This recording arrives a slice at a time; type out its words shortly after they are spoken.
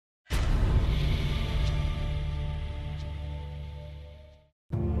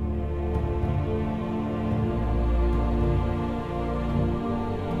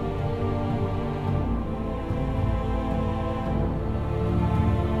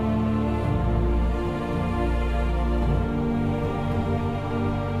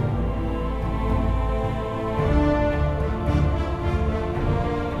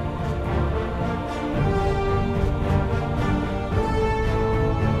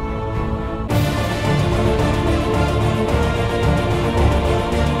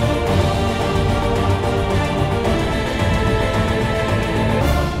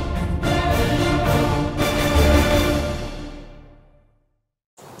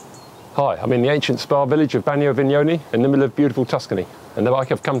Hi, I'm in the ancient spa village of Bagno Vignoni in the middle of beautiful Tuscany, and the bike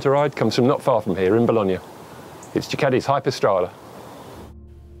I've come to ride comes from not far from here in Bologna. It's Ducati's Hyperstrada.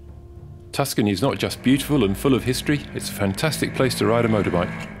 Tuscany is not just beautiful and full of history, it's a fantastic place to ride a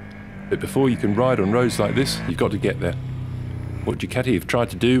motorbike. But before you can ride on roads like this, you've got to get there. What Ducati have tried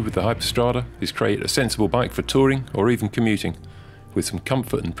to do with the Hyperstrada is create a sensible bike for touring or even commuting, with some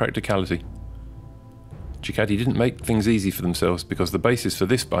comfort and practicality. Ducati didn't make things easy for themselves because the basis for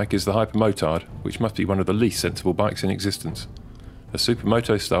this bike is the Hypermotard, which must be one of the least sensible bikes in existence. A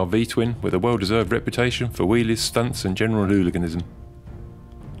supermoto style V-twin with a well-deserved reputation for wheelies, stunts and general hooliganism.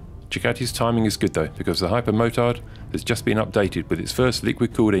 Ducati's timing is good though, because the Hypermotard has just been updated with its first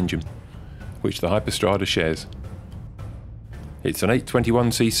liquid-cooled engine, which the Hyperstrada shares. It's an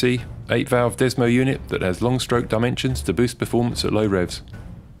 821cc, 8-valve Desmo unit that has long-stroke dimensions to boost performance at low revs.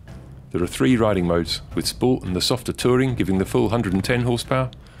 There are 3 riding modes, with Sport and the softer Touring giving the full 110 horsepower,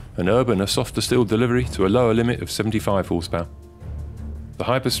 and Urban a softer steel delivery to a lower limit of 75 horsepower. The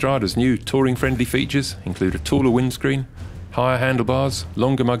Hyperstrada's new touring-friendly features include a taller windscreen, higher handlebars,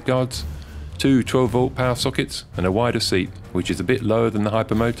 longer mudguards, 2 12-volt power sockets and a wider seat, which is a bit lower than the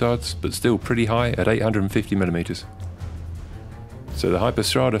Hypermotard's but still pretty high at 850mm. So the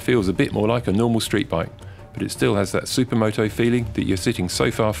Hyperstrada feels a bit more like a normal street bike, but it still has that supermoto feeling that you're sitting so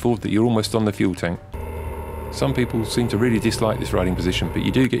far forward that you're almost on the fuel tank. Some people seem to really dislike this riding position, but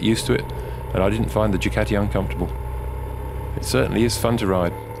you do get used to it, and I didn't find the Ducati uncomfortable. It certainly is fun to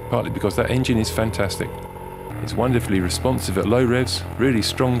ride, partly because that engine is fantastic. It's wonderfully responsive at low revs, really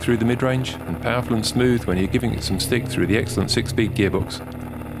strong through the mid-range, and powerful and smooth when you're giving it some stick through the excellent 6-speed gearbox.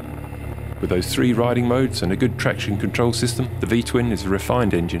 With those 3 riding modes and a good traction control system, the V-twin is a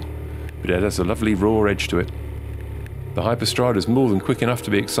refined engine, but it has a lovely raw edge to it. The Hyperstrada is more than quick enough to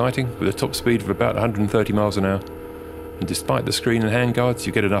be exciting, with a top speed of about 130 miles an hour, and despite the screen and handguards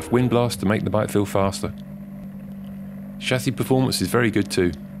you get enough wind blast to make the bike feel faster. Chassis performance is very good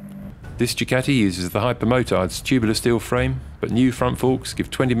too. This Ducati uses the Hypermotard's tubular steel frame, but new front forks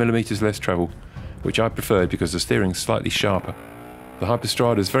give 20mm less travel, which I preferred because the steering's slightly sharper. The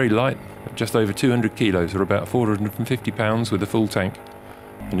Hyperstrada is very light, at just over 200 kilos or about 450 pounds with a full tank,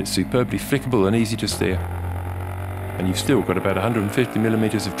 and it's superbly flickable and easy to steer. And you've still got about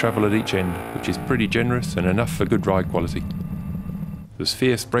 150mm of travel at each end, which is pretty generous and enough for good ride quality. There's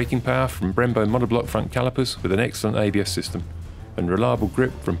fierce braking power from Brembo monoblock front calipers with an excellent ABS system, and reliable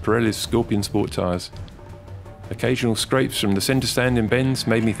grip from Pirelli's Scorpion Sport tyres. Occasional scrapes from the centre stand in bends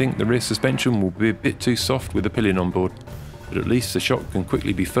made me think the rear suspension will be a bit too soft with the pillion on board, but at least the shock can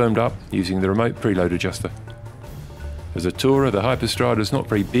quickly be firmed up using the remote preload adjuster. As a tourer, the Hyperstrada is not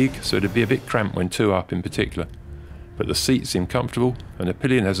very big, so it'd be a bit cramped when 2 up in particular, but the seats seem comfortable and the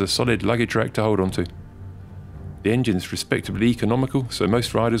pillion has a solid luggage rack to hold onto. The engine is respectably economical, so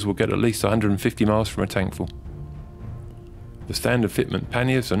most riders will get at least 150 miles from a tankful. The standard fitment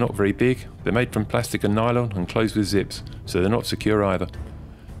panniers are not very big, they're made from plastic and nylon and closed with zips, so they're not secure either,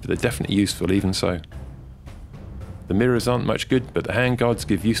 but they're definitely useful even so. The mirrors aren't much good, but the handguards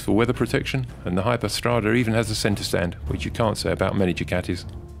give useful weather protection, and the Hyperstrada even has a centre stand, which you can't say about many Ducatis.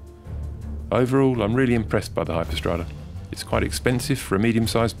 Overall, I'm really impressed by the Hyperstrada. It's quite expensive for a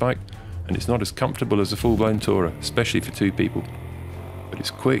medium-sized bike, and it's not as comfortable as a full-blown tourer, especially for 2 people. But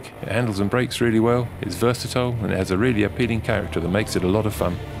it's quick, it handles and brakes really well, it's versatile, and it has a really appealing character that makes it a lot of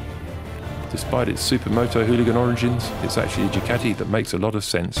fun. Despite its supermoto hooligan origins, it's actually a Ducati that makes a lot of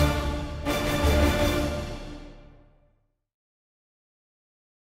sense.